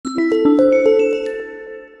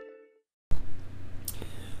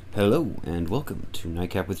Hello and welcome to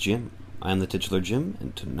Nightcap with Jim. I am the titular Jim,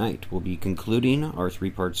 and tonight we'll be concluding our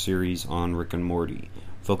three-part series on Rick and Morty,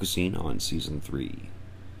 focusing on Season 3.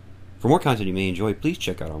 For more content you may enjoy, please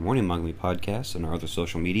check out our Morning Mangami podcast and our other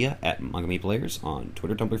social media at Mangami Players on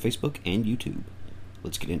Twitter, Tumblr, Facebook, and YouTube.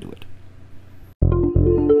 Let's get into it.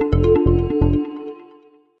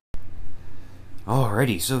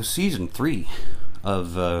 Alrighty, so Season 3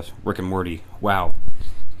 of Rick and Morty. Wow.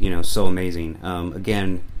 So amazing.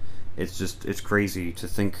 Again, it's crazy to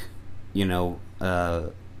think,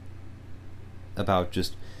 about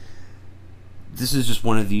just, this is just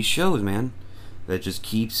one of these shows, man, that just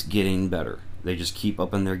keeps getting better. They just keep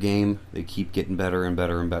upping their game. They keep getting better and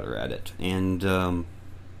better and better at it. And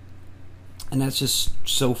that's just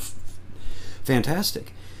so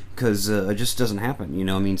fantastic. Because it just doesn't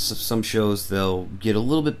happen, some shows they'll get a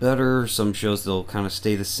little bit better, some shows they'll kind of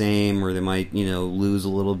stay the same, or they might, lose a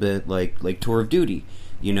little bit, like Tour of Duty,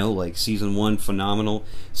 like Season 1, phenomenal,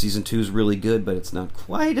 Season 2 is really good, but it's not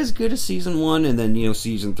quite as good as Season 1, and then,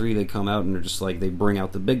 Season 3, they come out and they're just like, they bring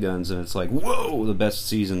out the big guns, and it's like, whoa, the best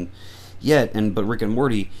season yet, but Rick and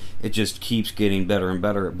Morty, it just keeps getting better and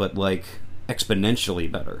better, but,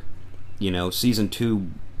 exponentially better, Season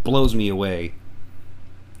 2 blows me away.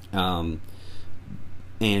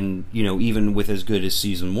 Even with as good as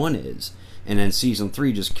Season 1 is, and then Season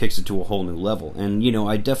 3 just kicks it to a whole new level. And,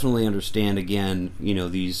 I definitely understand, again,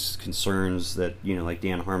 these concerns that, like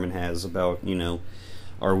Dan Harmon has about,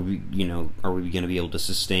 are we going to be able to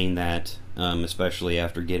sustain that, especially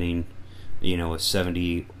after getting, a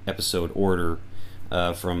 70 episode order,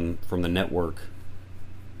 from the network.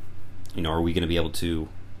 Are we going to be able to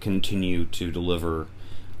continue to deliver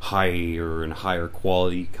higher and higher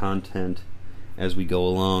quality content as we go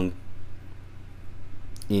along?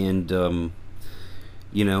 And I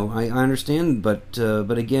understand, but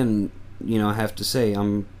again, I have to say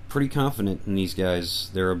I'm pretty confident in these guys,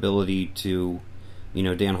 their ability to,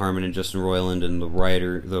 Dan Harmon and Justin Roiland and the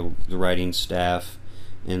writing staff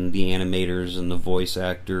and the animators and the voice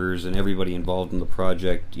actors and everybody involved in the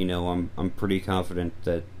project. I'm pretty confident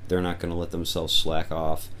that they're not going to let themselves slack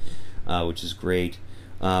off, which is great.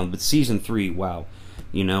 But Season 3, wow,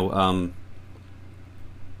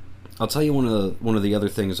 I'll tell you one of the other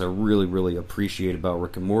things I really, really appreciate about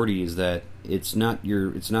Rick and Morty is that it's not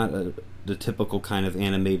the typical kind of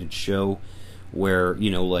animated show where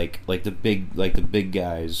like the big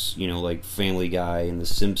guys, like Family Guy and The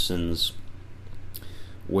Simpsons,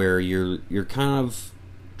 where you're kind of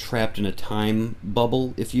trapped in a time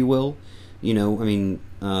bubble, if you will.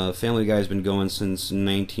 Family Guy's been going since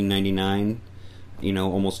 1999.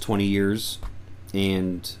 Almost 20 years,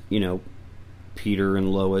 and, Peter and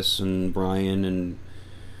Lois and Brian and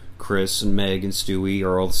Chris and Meg and Stewie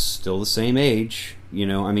are all still the same age,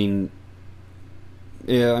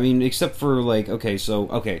 except for, they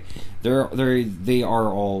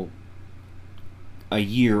are all a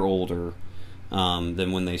year older,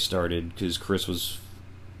 than when they started, because Chris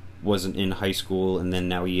wasn't in high school, and then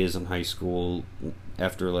now he is in high school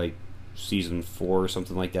after, Season 4 or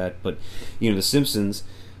something like that. But The Simpsons,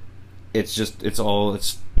 it's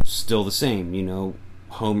still the same.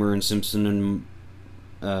 Homer and Simpson and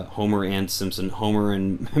Homer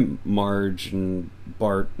and Marge and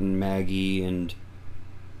Bart and Maggie and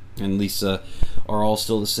Lisa are all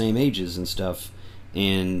still the same ages and stuff,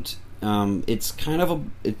 and it's kind of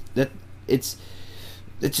it's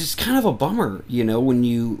just kind of a bummer, when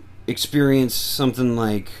you experience something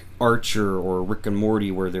like Archer or Rick and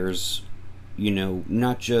Morty, where there's,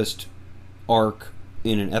 not just arc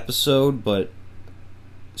in an episode, but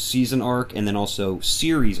season arc and then also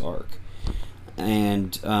series arc.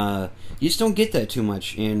 And you just don't get that too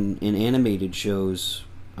much in animated shows.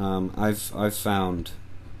 I've found,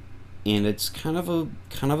 and it's kind of a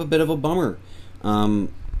bit of a bummer.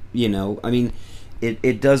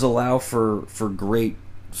 It does allow for great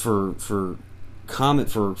great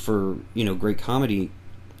comedy.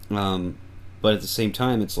 But at the same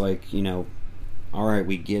time, it's like, alright,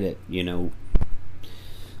 we get it,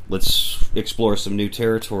 let's explore some new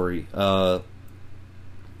territory.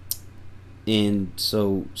 And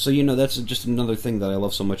so that's just another thing that I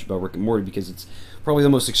love so much about Rick and Morty, because it's probably the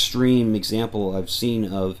most extreme example I've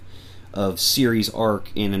seen of series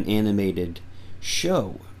arc in an animated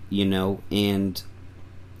show, and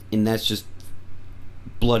that's just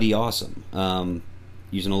bloody awesome.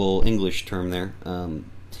 Using a little English term there.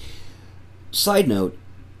 Side note,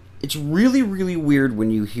 it's really, really weird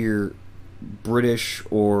when you hear British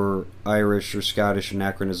or Irish or Scottish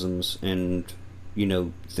anachronisms and,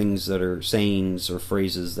 things that are sayings or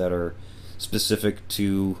phrases that are specific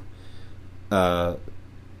to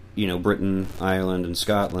Britain, Ireland, and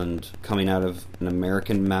Scotland coming out of an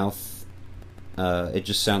American mouth. It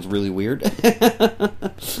just sounds really weird.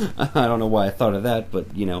 I don't know why I thought of that, but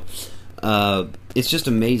it's just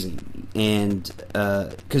amazing, and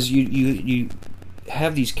because you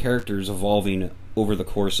have these characters evolving over the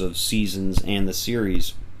course of seasons and the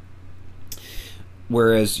series,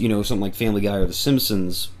 whereas something like Family Guy or The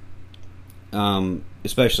Simpsons,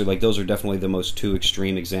 especially, like, those are definitely the most two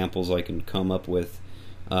extreme examples I can come up with.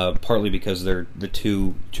 Partly because they're the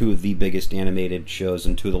two of the biggest animated shows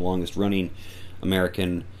and two of the longest running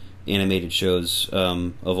American animated shows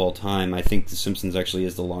of all time. I think The Simpsons actually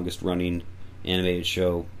is the longest running animated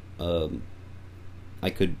show. I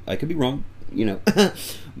could be wrong,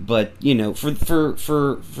 but for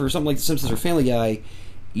something like The Simpsons or Family Guy,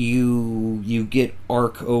 you get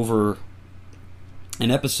arc over an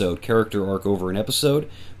episode, character arc over an episode,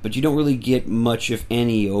 but you don't really get much, if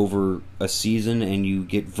any, over a season, and you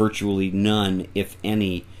get virtually none, if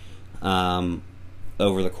any,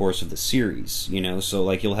 over the course of the series. So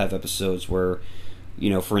like you'll have episodes where,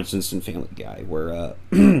 for instance, in Family Guy, where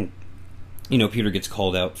Peter gets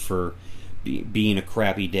called out for being a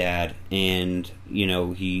crappy dad, and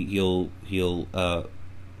he'll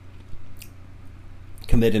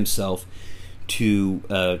commit himself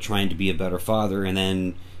to trying to be a better father, and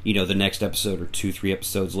then the next episode or 2-3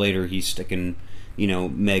 episodes later, he's sticking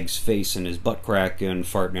Meg's face in his butt crack and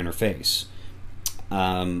farting in her face.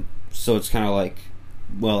 So it's kind of like,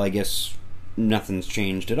 well, I guess nothing's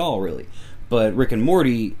changed at all, really. But Rick and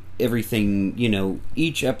Morty, everything,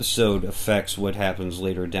 each episode affects what happens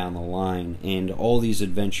later down the line, and all these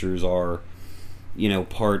adventures are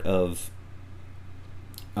part of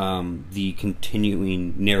the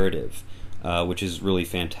continuing narrative. Which is really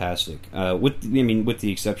fantastic. With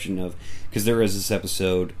the exception of, because there is this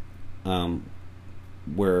episode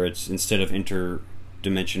where it's, instead of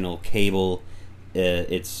interdimensional cable,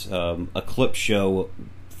 it's a clip show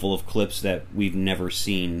full of clips that we've never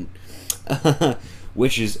seen,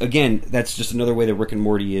 which is, again, that's just another way that Rick and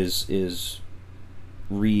Morty is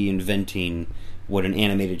reinventing what an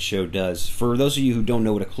animated show does. For those of you who don't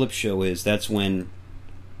know what a clip show is, that's when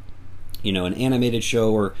an animated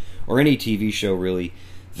show or any TV show, really,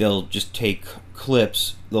 they'll just take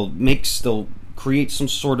clips, they'll create some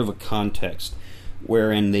sort of a context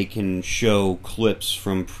wherein they can show clips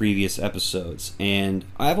from previous episodes, and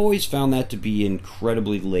I've always found that to be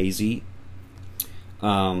incredibly lazy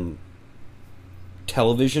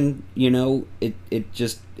television. It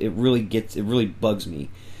really bugs me,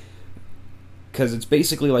 because it's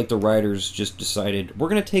basically like the writers just decided, we're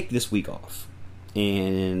going to take this week off,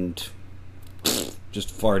 and just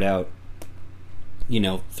fart out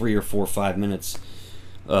 3 or 4 or 5 minutes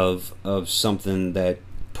of something that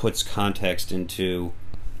puts context into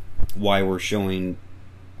why we're showing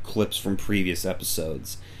clips from previous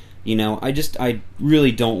episodes. I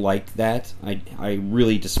really don't like that. I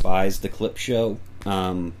really despise the clip show.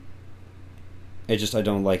 I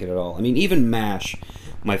don't like it at all. Even MASH,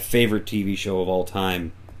 my favorite TV show of all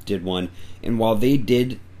time, did one, and while they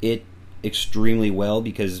did it extremely well,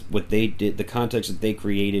 because what they did, the context that they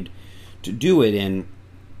created to do it in,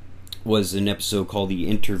 was an episode called The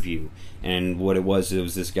Interview, and what it was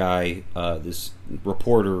this guy, this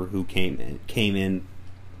reporter who came in,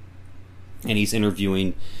 and he's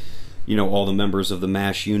interviewing all the members of the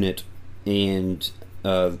MASH unit, and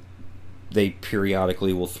they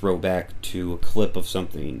periodically will throw back to a clip of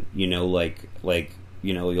something, they'll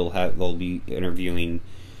be interviewing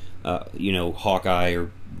Hawkeye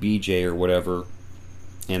or BJ or whatever,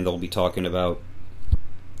 and they'll be talking about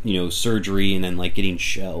surgery, and then like getting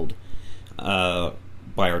shelled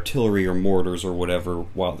by artillery or mortars or whatever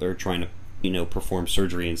while they're trying to perform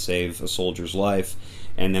surgery and save a soldier's life,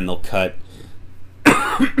 and then they'll cut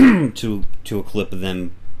to a clip of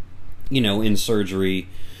them in surgery,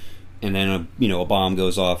 and then a bomb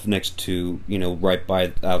goes off next to right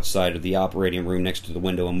by outside of the operating room next to the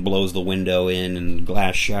window, and blows the window in, and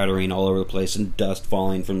glass shattering all over the place, and dust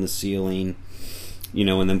falling from the ceiling,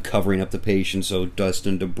 and them covering up the patient so dust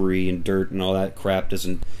and debris and dirt and all that crap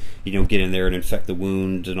doesn't get in there and infect the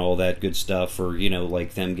wound and all that good stuff, or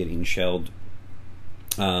like them getting shelled.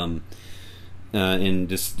 And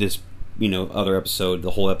this other episode,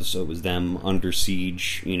 the whole episode was them under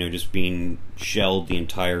siege, just being shelled the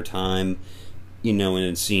entire time, and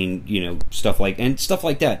then seeing, stuff like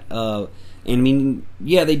that. And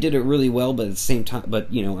they did it really well, but at the same time, but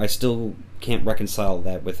I still can't reconcile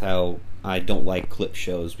that with how I don't like clip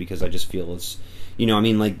shows, because I just feel it's,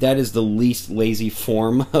 that is the least lazy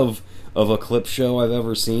form of a clip show I've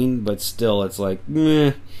ever seen, but still, it's like,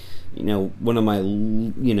 meh, one of my,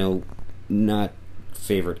 not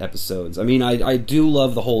favorite episodes. I mean, I do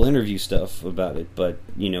love the whole interview stuff about it, but,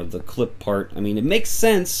 you know, the clip part, I mean, it makes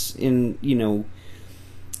sense in, you know,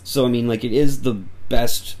 so, I mean, like, it is the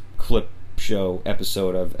best clip show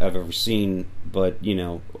episode I've ever seen, but, you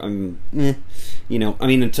know, you know, I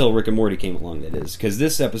mean, until Rick and Morty came along, that is, because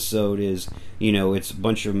this episode is, you know, it's a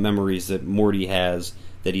bunch of memories that Morty has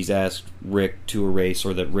that he's asked Rick to erase,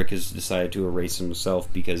 or that Rick has decided to erase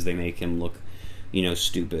himself because they make him look, you know,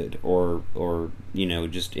 stupid, or you know,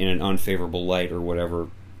 just in an unfavorable light, or whatever.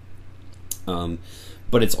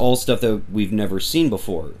 But it's all stuff that we've never seen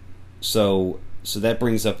before, so that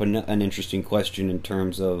brings up an interesting question in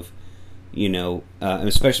terms of, you know, and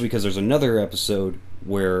especially because there's another episode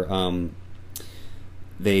where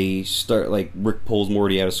they start, like, Rick pulls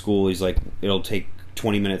Morty out of school. He's like, it'll take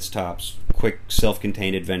 20 minutes tops, quick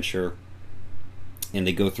self-contained adventure, and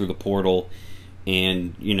they go through the portal,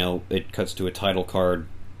 and, you know, it cuts to a title card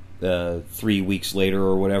 3 weeks later,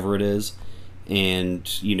 or whatever it is,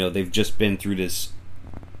 and, you know, they've just been through this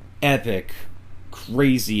epic,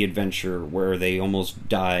 crazy adventure where they almost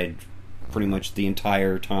died pretty much the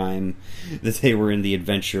entire time that they were in the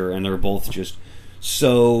adventure, and they're both just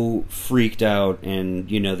so freaked out,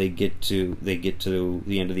 and, you know, they get to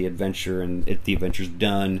the end of the adventure, and the adventure's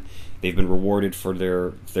done. They've been rewarded for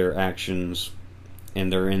their actions,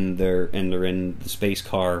 and they're in the space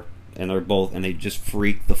car, and they just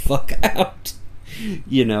freak the fuck out,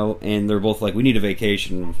 you know, and they're both like, we need a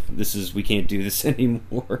vacation. We can't do this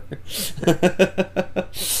anymore.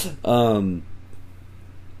 And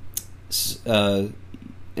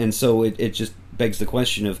so it just begs the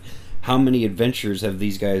question of how many adventures have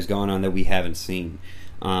these guys gone on that we haven't seen,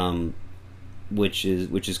 which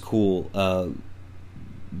is cool,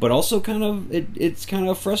 but also kind of it's kind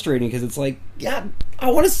of frustrating, because it's like, yeah, I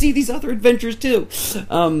want to see these other adventures too.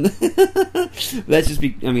 That's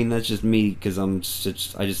just me, because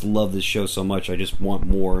I just love this show so much. I just want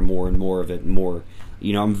more and more and more of it, and more.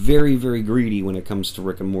 You know, I'm very, very greedy when it comes to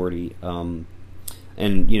Rick and Morty, and,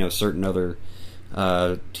 you know, certain other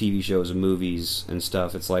TV shows and movies and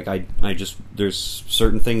stuff. It's like I just, there's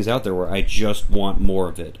certain things out there where I just want more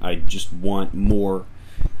of it. I just want more,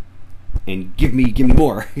 and give me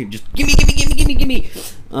more. Just give me.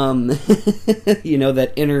 You know,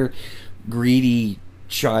 that inner greedy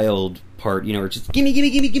child part, you know, or just gimme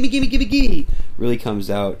really comes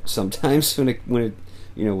out sometimes when it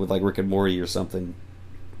you know, with like Rick and Morty or something.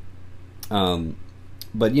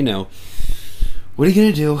 But, you know, what are you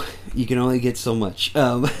gonna do? You can only get so much.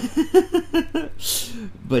 But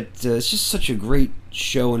it's just such a great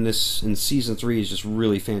show, and season 3 is just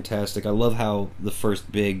really fantastic. I love how the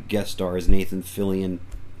first big guest star is Nathan Fillion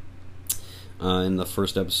in the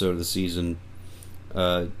first episode of the season.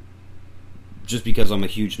 Just because I'm a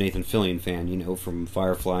huge Nathan Fillion fan, you know, from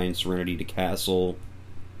Firefly and Serenity to Castle.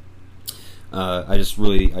 I just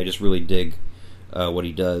really dig what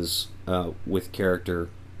he does with character.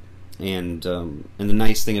 And the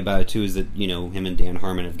nice thing about it too is that, you know, him and Dan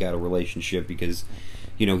Harmon have got a relationship, because,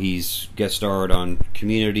 you know, he's guest starred on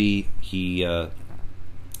Community. He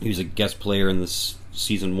was a guest player in this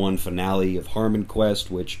season 1 finale of Harmon Quest,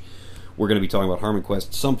 which we're going to be talking about Harmon Quest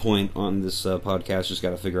at some point on this podcast. Just got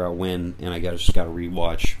to figure out when, and I just got to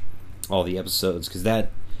rewatch all the episodes, because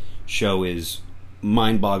that show is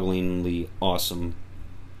mind-bogglingly awesome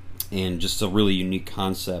and just a really unique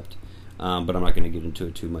concept. But I'm not going to get into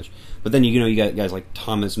it too much. But then, you know, you got guys like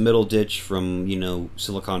Thomas Middleditch from, you know,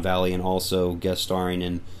 Silicon Valley, and also guest starring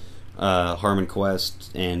in Harmon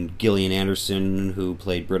Quest, and Gillian Anderson, who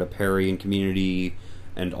played Britta Perry in Community,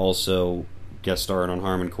 and also guest starring on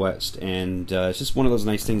Harmon Quest. And it's just one of those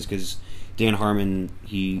nice things, because Dan Harmon,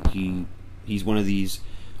 he's one of these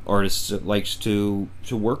artists that likes to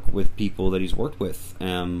work with people that he's worked with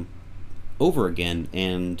over again,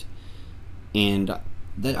 and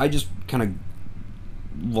that I just kind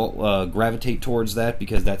of gravitate towards that,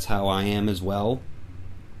 because that's how I am as well.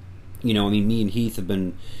 You know, I mean, me and Heath have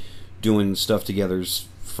been doing stuff together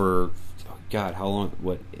for, God, how long?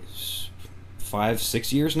 What,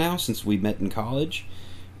 5-6 years now since we met in college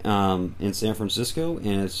in San Francisco,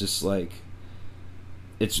 and it's just like,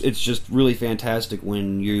 it's just really fantastic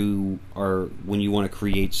when you want to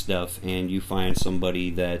create stuff and you find somebody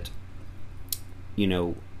that, you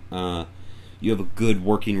know, you have a good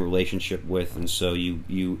working relationship with, and so you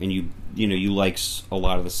like a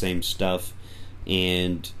lot of the same stuff,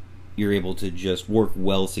 and you're able to just work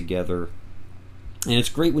well together. And it's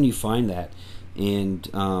great when you find that, and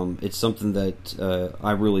it's something that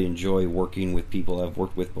I really enjoy, working with people I've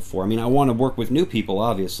worked with before. I mean, I want to work with new people,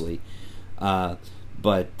 obviously,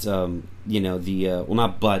 but you know,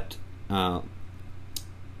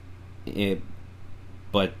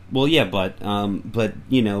 but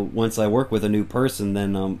you know, once I work with a new person,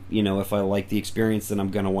 then you know, if I like the experience, then I'm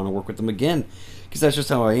gonna want to work with them again, because that's just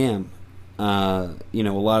how I am. You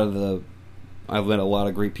know, I've met a lot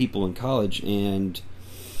of great people in college, and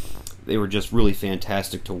they were just really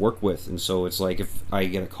fantastic to work with. And so it's like, if I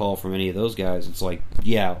get a call from any of those guys, it's like,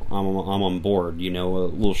 yeah, I'm on board. You know, a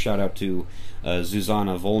little shout out to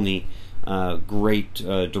Zuzana Volny, great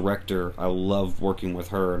director. I love working with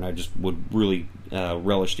her, and I just would really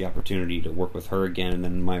relish the opportunity to work with her again. And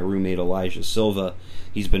then my roommate Elijah Silva,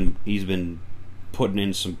 he's been putting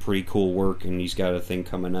in some pretty cool work, and he's got a thing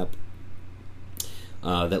coming up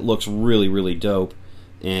that looks really, really dope.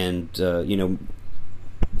 And you know,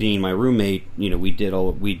 being my roommate, you know, we did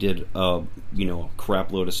you know, a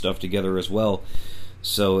crap load of stuff together as well.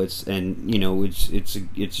 So it's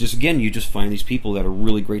just, again, you just find these people that are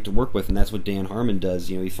really great to work with, and that's what Dan Harmon does.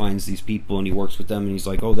 You know, he finds these people and he works with them, and he's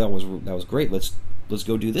like, oh, that was great. Let's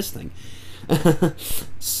go do this thing.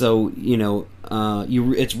 So, you know,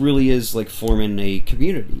 it really is like forming a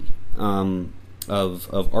community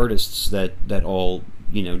of artists that all,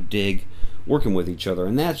 you know, dig working with each other,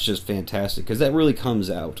 and that's just fantastic, because that really comes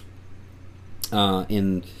out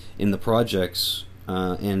in the projects,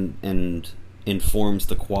 and informs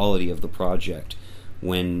the quality of the project.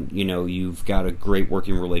 When, you know, you've got a great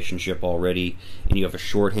working relationship already, and you have a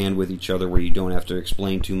shorthand with each other where you don't have to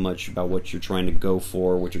explain too much about what you're trying to go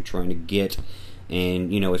for, what you're trying to get,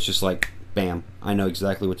 and, you know, it's just like, bam, I know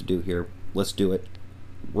exactly what to do here. Let's do it.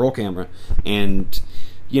 Roll camera. And,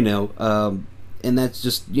 you know, and that's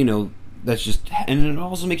just, you know, and it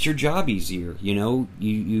also makes your job easier. You know,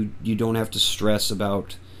 you don't have to stress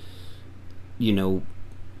about, you know,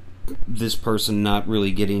 this person not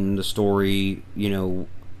really getting the story, you know,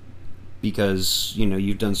 because, you know,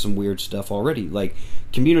 you've done some weird stuff already. Like,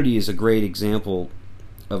 Community is a great example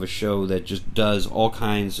of a show that just does all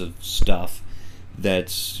kinds of stuff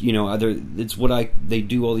that's, you know, they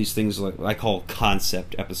do all these things like I call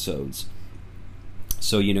concept episodes.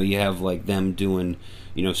 So, you know, you have like them doing,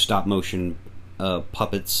 you know, stop motion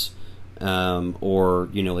puppets, or,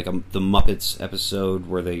 you know, like the Muppets episode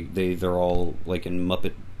where they're all like in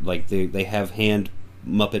Muppet, like they have hand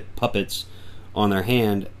Muppet puppets on their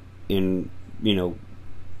hand in, you know,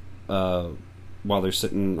 while they're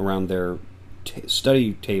sitting around their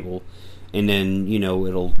study table, and then, you know,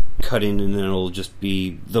 it'll cut in, and then it'll just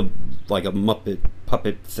be like a Muppet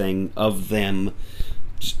puppet thing of them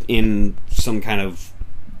in some kind of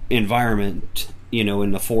environment, you know,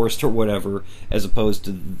 in the forest or whatever, as opposed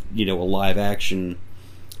to, you know, a live action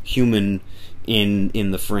human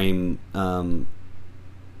in the frame. And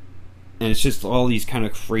it's just all these kind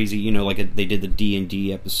of crazy, you know, like they did the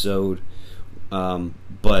D&D episode.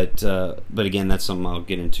 But again, that's something I'll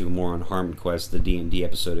get into more on Harmon Quest, the D&D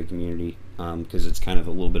episode of Community, because it's kind of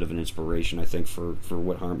a little bit of an inspiration, I think, for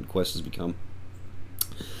what Harmon Quest has become.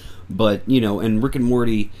 But, you know, and Rick and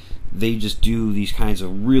Morty, they just do these kinds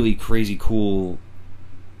of really crazy cool,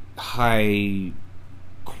 high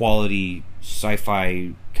quality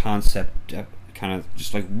sci-fi concept, kind of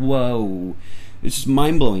just like, whoa, it's just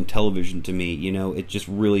mind-blowing television to me. You know, it just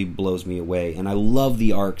really blows me away, and I love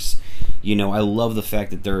the arcs. You know, I love the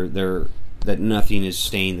fact that that nothing is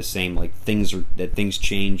staying the same. Like, things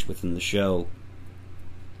change within the show,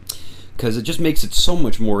 because it just makes it so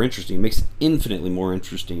much more interesting. It makes it infinitely more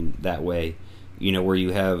interesting that way. You know, where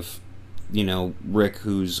you have, you know, Rick,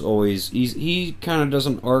 who's always he kind of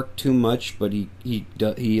doesn't arc too much, but he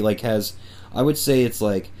like has, I would say it's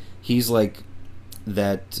like he's like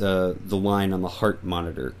that the line on the heart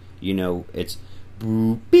monitor. You know, it's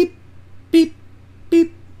boop beep beep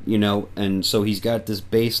beep. You know, and so he's got this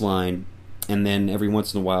bass line, and then every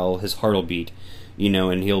once in a while his heart will beat. You know,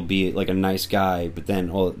 and he'll be like a nice guy, but then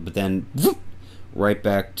whoop, right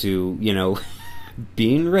back to, you know,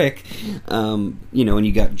 being Rick. You know, and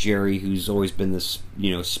you got Jerry, who's always been this,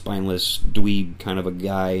 you know, spineless dweeb kind of a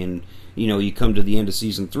guy, and, you know, you come to the end of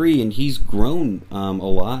season 3 and he's grown a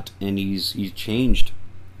lot, and he's changed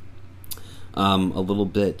a little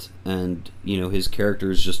bit, and, you know, his character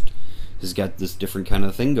has got this different kind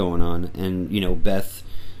of thing going on. And, you know, Beth,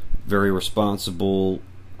 very responsible,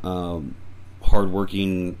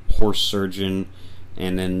 hardworking horse surgeon,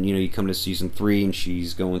 and then, you know, you come to season 3 and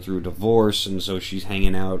she's going through a divorce, and so she's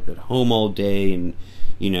hanging out at home all day, and,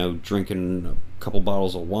 you know, drinking a couple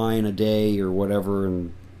bottles of wine a day or whatever,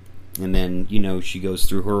 and then, you know, she goes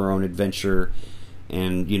through her own adventure,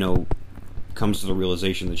 and, you know, comes to the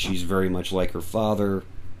realization that she's very much like her father.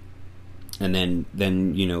 And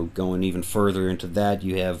then, you know, going even further into that,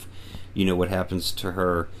 you have, you know, what happens to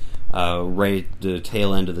her right at the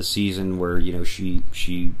tail end of the season, where she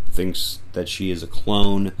thinks that she is a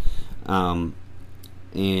clone, and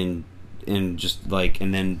just like,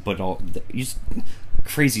 and then but all just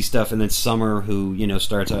crazy stuff. And then Summer, who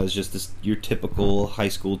starts out as just this your typical high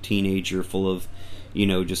school teenager, full of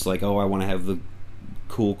just like, oh, I want to have the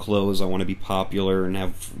cool clothes, I want to be popular and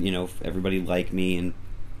have everybody like me, and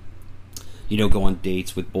go on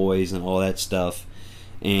dates with boys and all that stuff.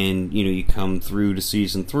 And you come through to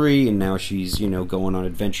season 3, and now she's going on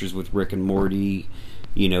adventures with Rick and Morty.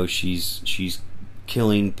 She's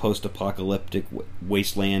killing post-apocalyptic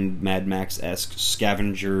wasteland Mad Max-esque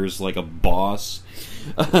scavengers like a boss.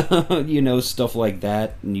 Stuff like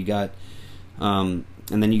that. And you got and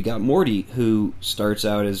then you got Morty, who starts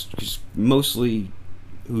out as just mostly,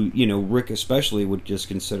 who Rick especially would just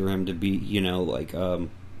consider him to be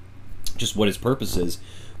just what his purpose is,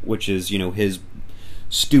 which is his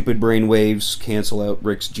stupid brainwaves cancel out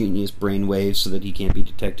Rick's genius brainwaves so that he can't be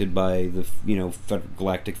detected by the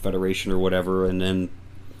Galactic Federation or whatever. And then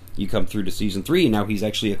you come through to season 3, and now he's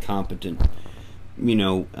actually a competent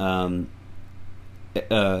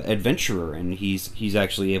adventurer, and he's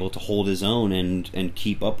actually able to hold his own and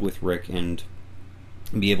keep up with Rick and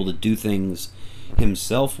be able to do things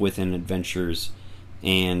himself within adventures.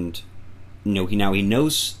 And he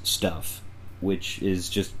knows stuff, which is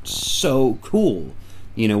just so cool.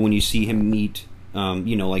 When you see him meet,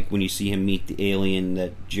 like when you see him meet the alien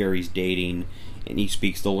that Jerry's dating, and he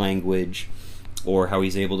speaks the language, or how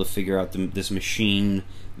he's able to figure out this machine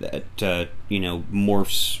that,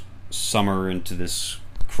 morphs Summer into this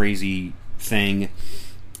crazy thing, and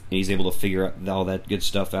he's able to figure out all that good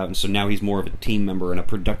stuff out. And so now he's more of a team member, and a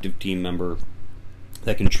productive team member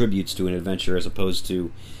that contributes to an adventure, as opposed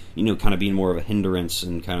to, kind of being more of a hindrance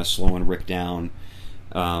and kind of slowing Rick down.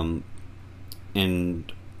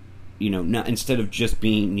 And not, instead of just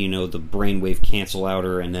being the brainwave cancel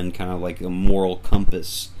outer and then kind of like a moral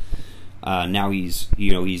compass, now he's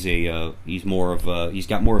more of a, he's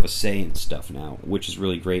got more of a say in stuff now, which is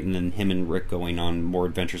really great. And then him and Rick going on more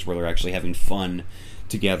adventures where they're actually having fun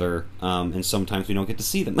together, and sometimes we don't get to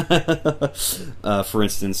see them. For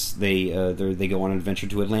instance, they go on an adventure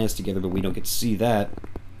to Atlantis together, but we don't get to see that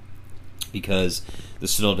because the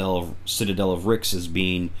Citadel of Ricks is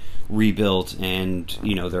being rebuilt, and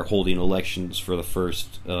they're holding elections for the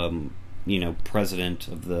first president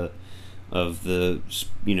of the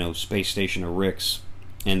space station of Ricks,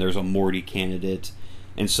 and there's a Morty candidate.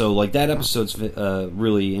 And so like that episode's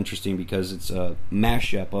really interesting because it's a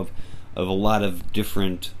mashup of a lot of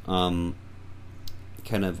different kind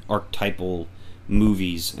of archetypal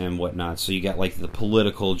movies and whatnot. So you got like the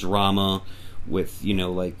political drama with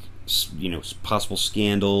possible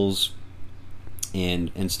scandals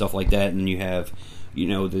and stuff like that, and then you have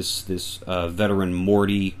this veteran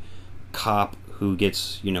Morty cop who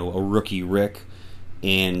gets a rookie Rick,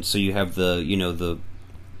 and so you have and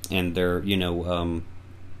they're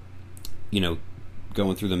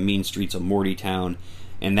going through the mean streets of Morty Town,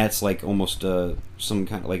 and that's like almost some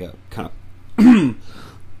kind of like a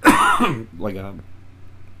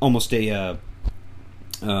almost a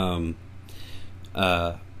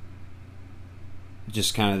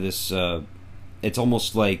just kind of this it's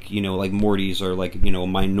almost like like Mortys are like a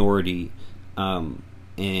minority,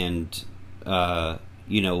 and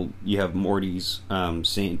you have Morty's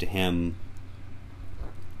saying to him,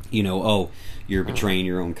 oh, you're betraying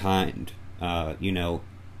your own kind, and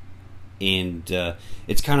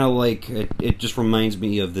it's kind of like it just reminds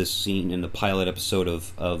me of this scene in the pilot episode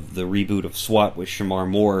of the reboot of SWAT with Shamar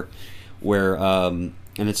Moore, where and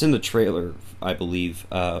it's in the trailer, I believe,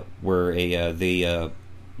 where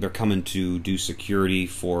they're coming to do security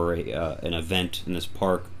for an event in this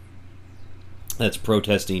park that's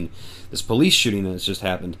protesting this police shooting that's just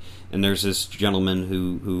happened, and there's this gentleman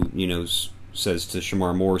who says to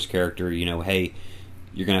Shamar Moore's character, hey,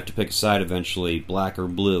 you're gonna have to pick a side eventually, black or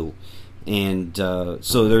blue. And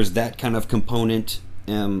so there's that kind of component,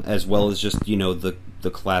 as well as just the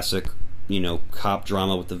classic cop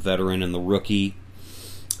drama with the veteran and the rookie.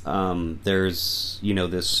 There's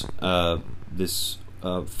this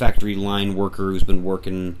factory line worker who's been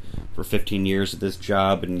working for 15 years at this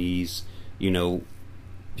job, and he's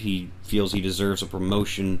he feels he deserves a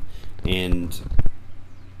promotion, and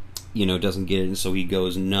doesn't get it, and so he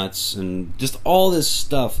goes nuts, and just all this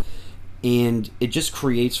stuff, and it just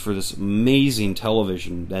creates for this amazing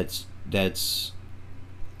television that's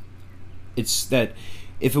that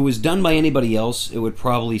if it was done by anybody else, it would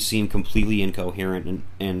probably seem completely incoherent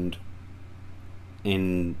and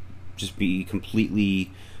just be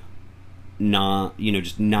completely not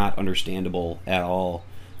just not understandable at all.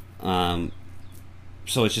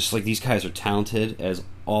 so it's just like these guys are talented as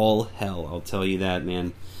all hell. I'll tell you that,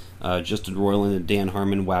 man. Justin Roiland and Dan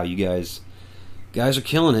Harmon. Wow, you guys are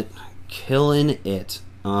killing it.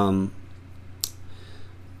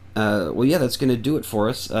 Well, yeah, that's gonna do it for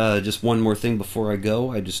us. Just one more thing before I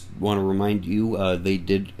go. I just want to remind you,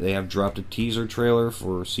 they have dropped a teaser trailer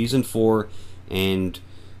for season 4, and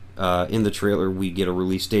in the trailer we get a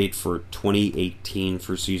release date for 2018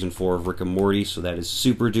 for season 4 of Rick and Morty. So that is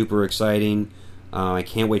super duper exciting. I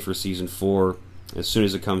can't wait for season 4 as soon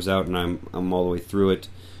as it comes out, and I'm all the way through it.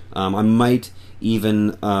 I might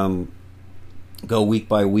even go week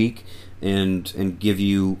by week and give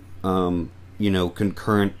you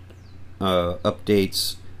concurrent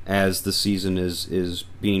updates as the season is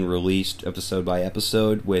being released, episode by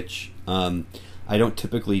episode, which I don't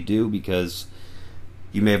typically do because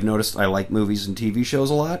you may have noticed I like movies and TV shows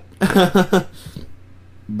a lot.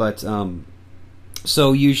 But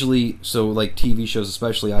so like TV shows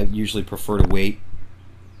especially, I usually prefer to wait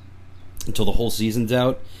until the whole season's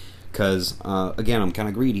out, because again, I'm kind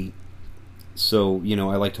of greedy. So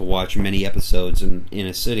I like to watch many episodes in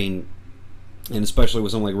a sitting. And especially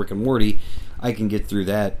with something like Rick and Morty, I can get through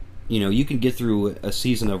that. You can get through a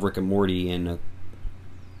season of Rick and Morty in a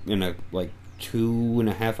like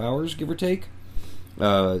 2.5 hours, give or take.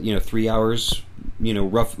 3 hours.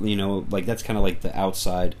 Roughly. Like that's kind of like the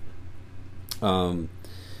outside. Depending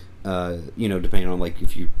on like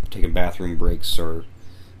if you're taking bathroom breaks or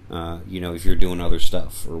if you're doing other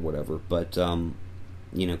stuff or whatever. But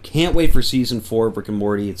can't wait for season 4 of Rick and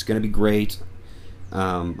Morty. It's going to be great.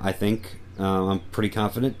 I think. I'm pretty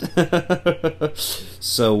confident.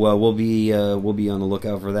 So we'll be on the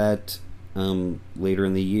lookout for that later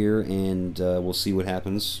in the year, and we'll see what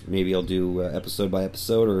happens. Maybe I'll do episode by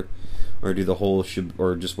episode, or do the whole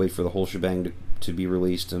or just wait for the whole shebang to be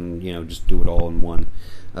released, and just do it all in one.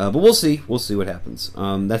 But we'll see what happens.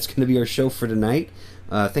 That's going to be our show for tonight.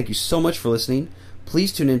 Thank you so much for listening.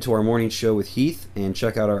 Please tune into our morning show with Heath, and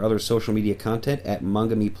check out our other social media content at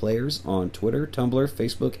Mangami Players on Twitter, Tumblr,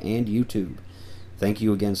 Facebook, and YouTube. Thank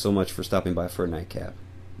you again so much for stopping by for a nightcap.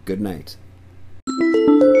 Good night.